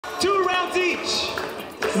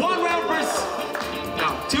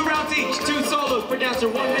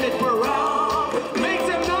after 1 minute per round. Make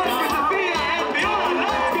some noise for Sofia and Viola.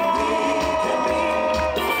 Let's go!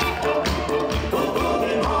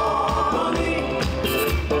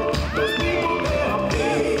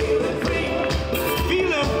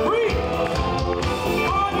 Feeling free.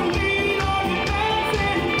 All you need, all you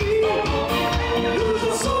dancing feet. Lose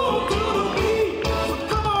your soul to the beat.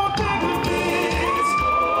 Come on, take a dance.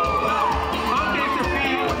 Okay,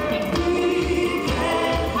 Sofia.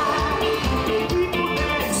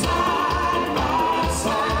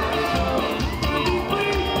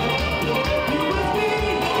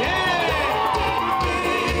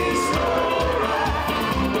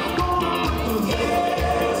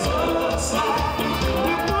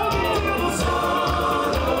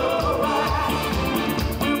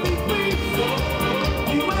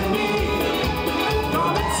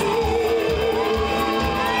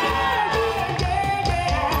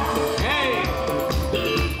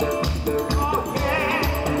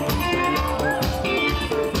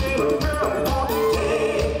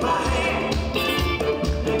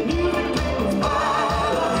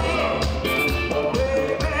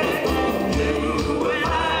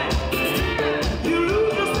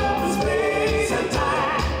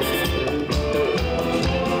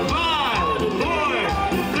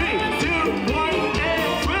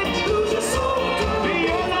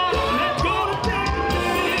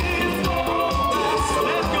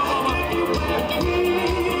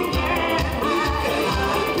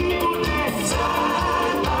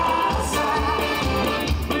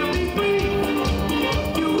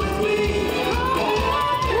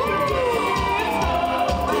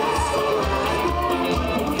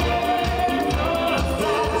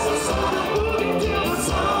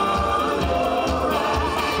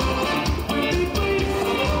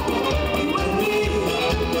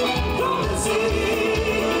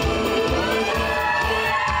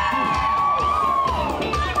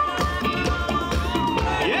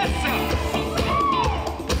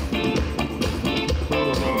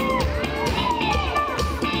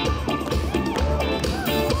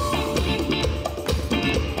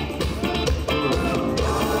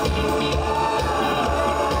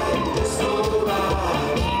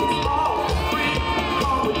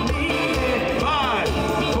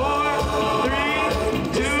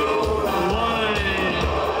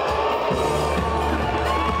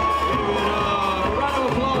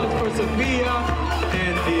 Sofia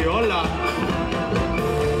and Viola.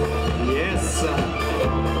 Yes.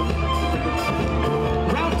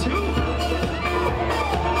 Round two.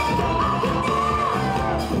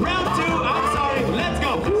 Round two, I'm sorry. Let's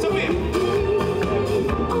go. Sofia.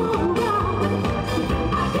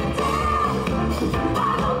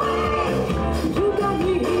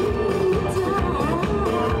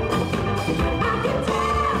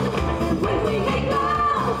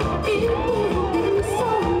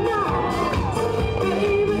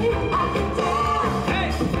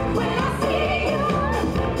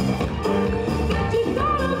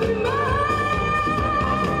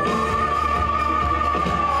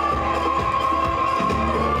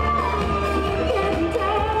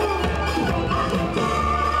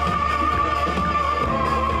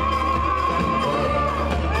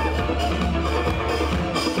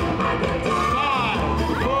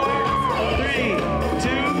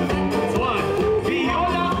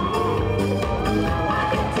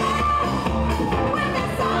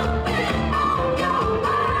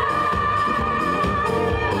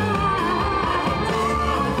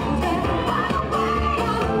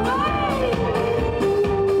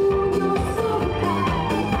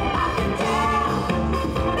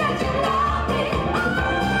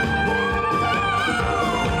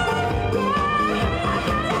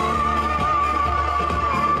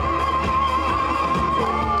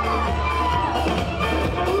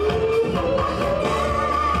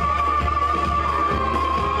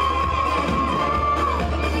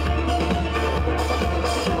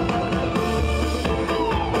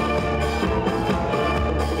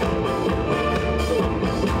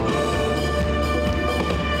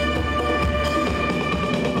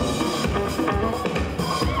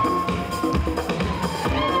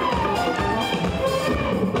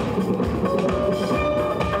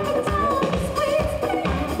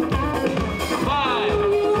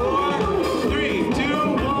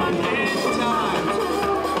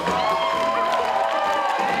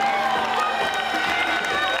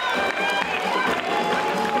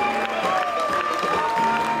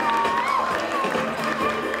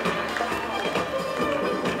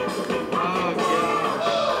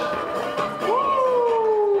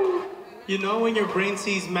 You know when your brain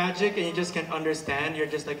sees magic and you just can't understand, you're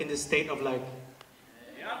just like in this state of like,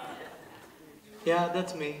 yeah,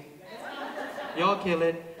 that's me. Y'all kill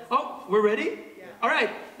it. Oh, we're ready? All right,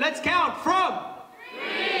 let's count from 3,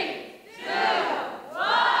 2, 1.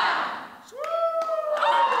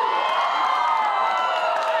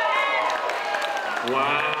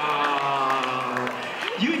 Wow.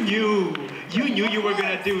 You knew you were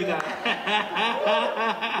gonna do that.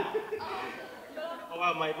 Oh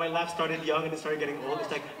wow, my laugh started young and it started getting old.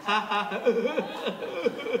 It's like, ha ha.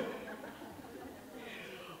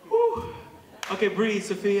 Whew. Okay, breathe,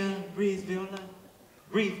 Sofia. Breathe, Viola.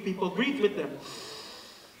 Breathe, people. Breathe with them.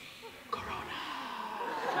 Corona.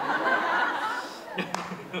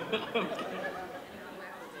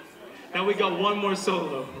 Now we got one more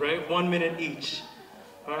solo, right? 1 minute each.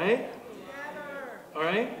 All right? All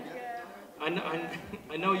right? I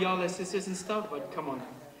know y'all are sisters and stuff, but come on.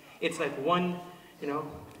 It's like one, you know,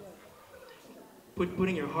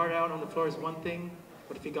 putting your heart out on the floor is one thing,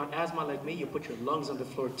 but if you got asthma like me, you put your lungs on the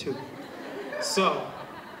floor too. So,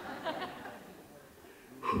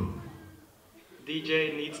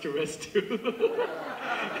 DJ needs to rest too.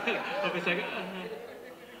 I'll be like,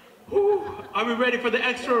 are we ready for the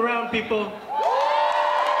extra round, people?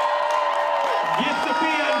 Give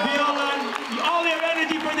Sofia and Viola all their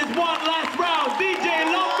energy for this one last round. DJ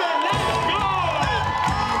Lopez, let's go!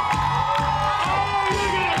 Oh,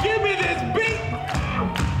 you're gonna give me this beat?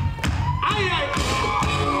 Aye, aye.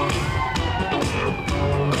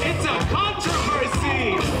 It's a controversy.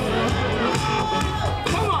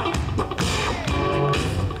 Come on.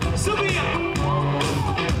 Sofia.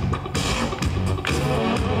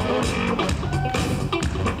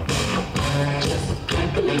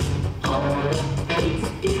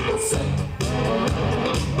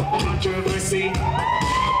 Controversy.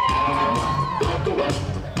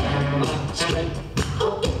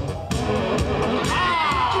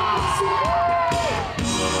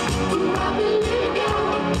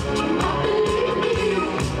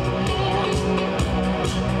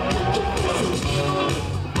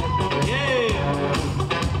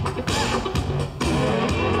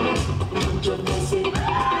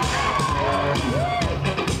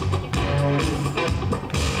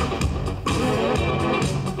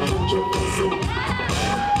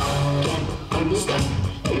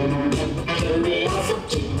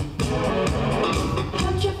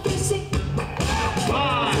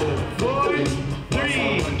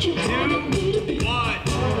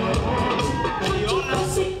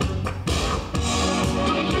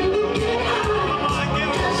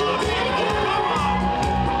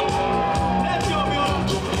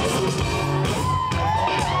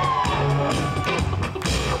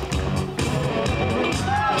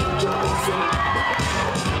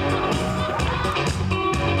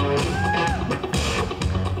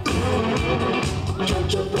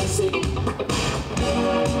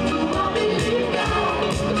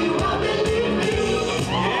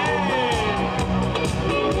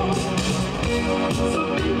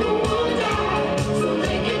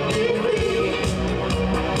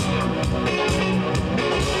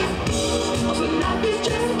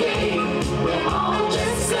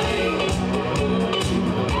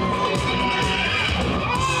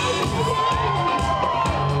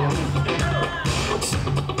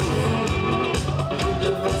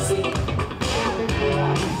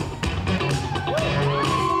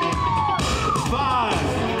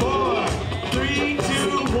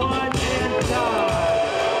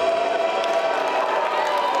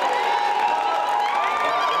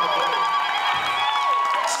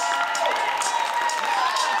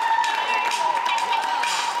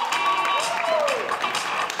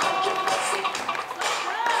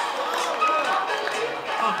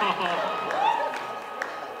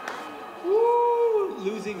 Woo,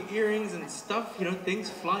 losing earrings and stuff, you know, things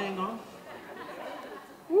flying off.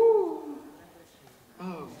 Woo. Oh,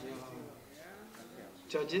 God.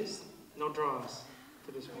 Judges, no draws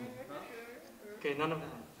to this one. Okay, none of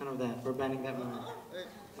that. We're banning that one.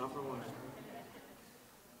 Not for one.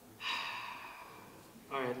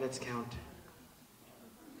 All right, let's count.